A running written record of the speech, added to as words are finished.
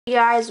Hey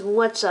guys,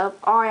 what's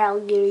up?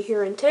 iAligator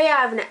here, and today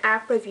I have an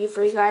app review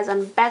for you guys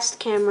on best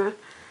camera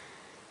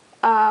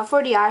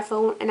for the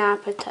iPhone and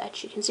iPod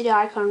Touch. You can see the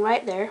icon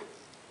right there.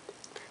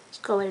 Let's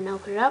go ahead and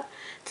open it up.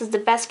 It says the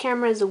best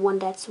camera is the one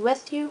that's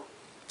with you.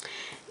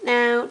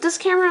 Now, this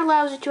camera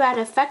allows you to add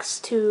effects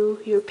to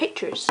your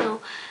pictures.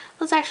 So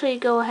let's actually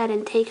go ahead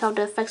and take out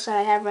the effects that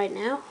I have right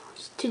now.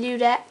 To do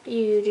that,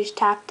 you just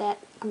tap that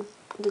on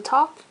the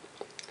top,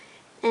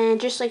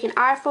 and just like an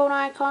iPhone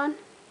icon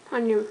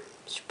on your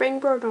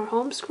springboard or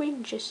home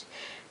screen, just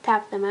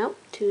tap them out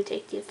to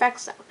take the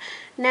effects out.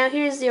 Now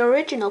here's the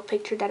original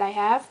picture that I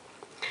have.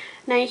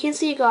 Now you can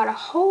see you got a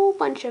whole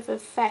bunch of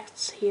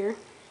effects here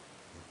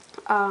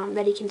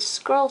that you can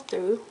scroll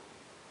through.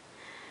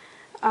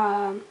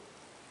 So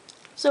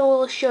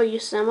we'll show you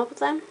some of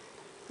them.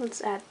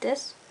 Let's add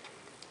this.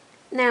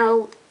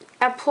 Now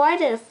apply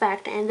the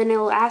effect, and then it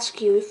will ask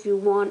you if you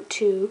want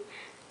to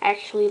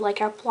actually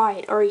apply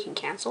it, or you can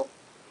cancel.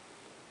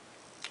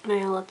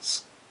 Now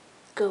let's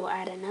go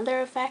add another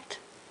effect.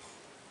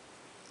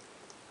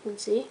 You can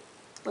see,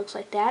 looks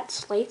like that,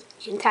 slate.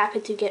 You can tap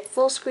it to get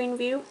full screen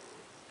view.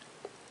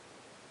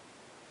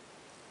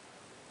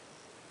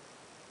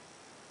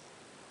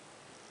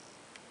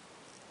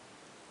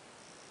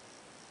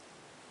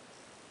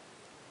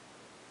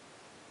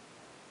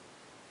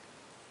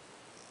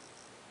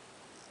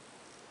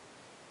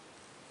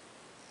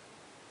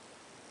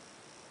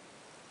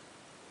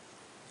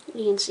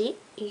 You can see,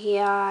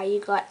 yeah, you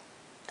got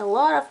a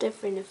lot of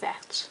different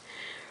effects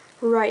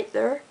right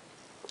there.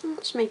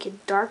 Let's make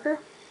it darker.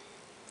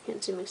 You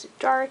can see it makes it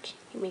dark.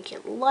 You make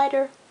it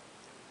lighter.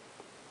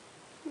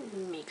 It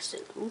makes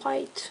it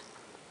light.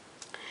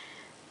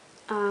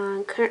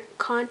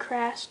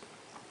 Contrast.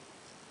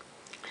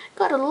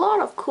 Got a lot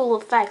of cool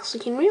effects.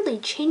 You can really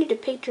change the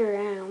picture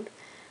around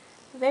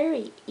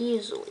very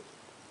easily.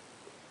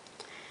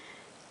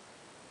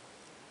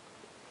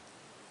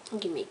 You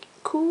can make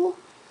it cool.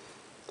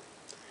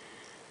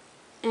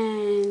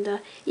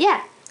 And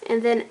yeah,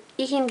 and then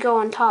you can go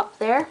on top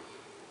there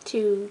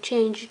to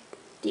change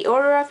the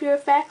order of your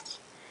effects,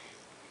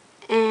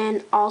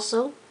 and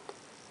also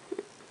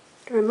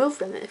remove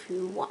them if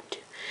you want to.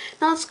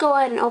 Now let's go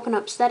ahead and open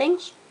up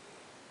settings.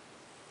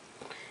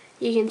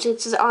 You can see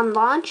it says on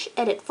launch,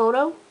 edit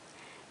photo,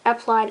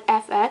 applied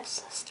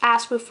FX,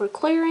 ask for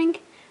clearing,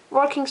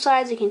 working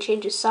size, you can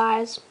change the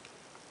size,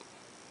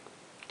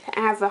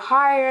 have a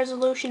higher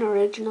resolution,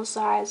 original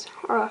size,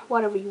 or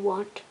whatever you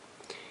want.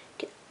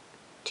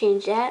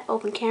 Change that,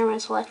 open camera,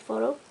 select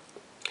photo.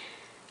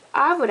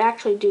 I would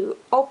actually do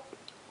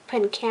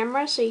open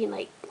camera, so you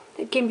can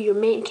it can be your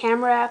main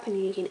camera app,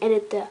 and you can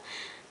edit the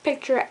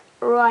picture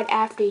right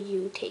after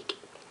you take it.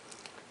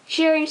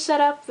 Sharing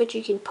setup, which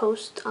you can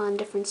post on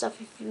different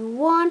stuff if you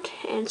want,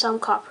 and some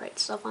copyright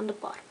stuff on the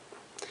bottom.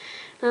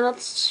 Now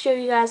let's show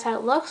you guys how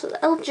it looks.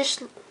 It'll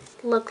just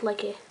look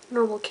like a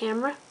normal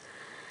camera.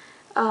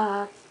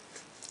 You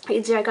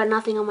can see I got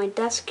nothing on my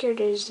desk here.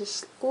 There's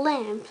this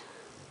lamp,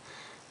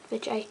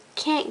 which I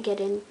can't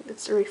get in,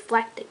 it's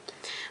reflecting.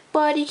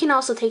 But you can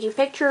also take a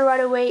picture right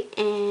away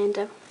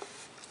and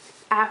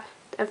add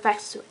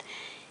effects to it.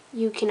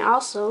 You can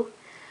also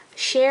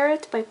share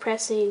it by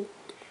pressing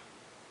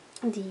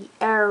the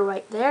arrow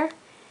right there,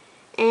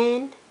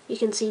 and you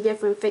can see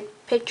different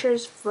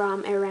pictures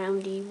from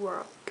around the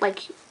world,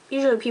 like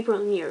usually people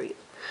near you.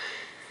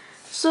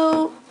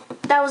 So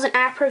that was an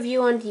app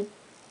review on the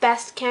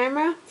best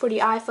camera for the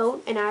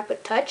iPhone and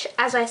iPod Touch.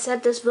 As I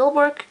said, this will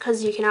work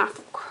because you can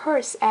of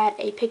course add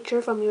a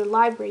picture from your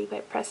library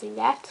by pressing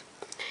that,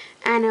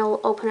 and it'll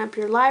open up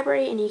your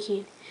library, and you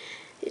can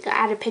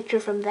add a picture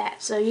from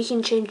that. So you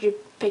can change your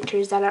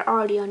pictures that are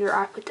already on your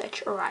iPod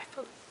Touch or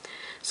iPhone.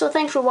 So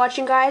thanks for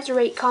watching, guys.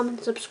 Rate,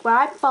 comment,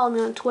 subscribe. Follow me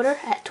on Twitter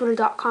at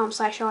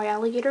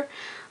twitter.com/iAligator.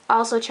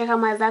 Also check out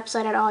my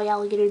website at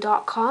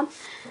iAligator.com.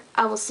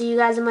 I will see you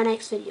guys in my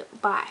next video.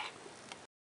 Bye.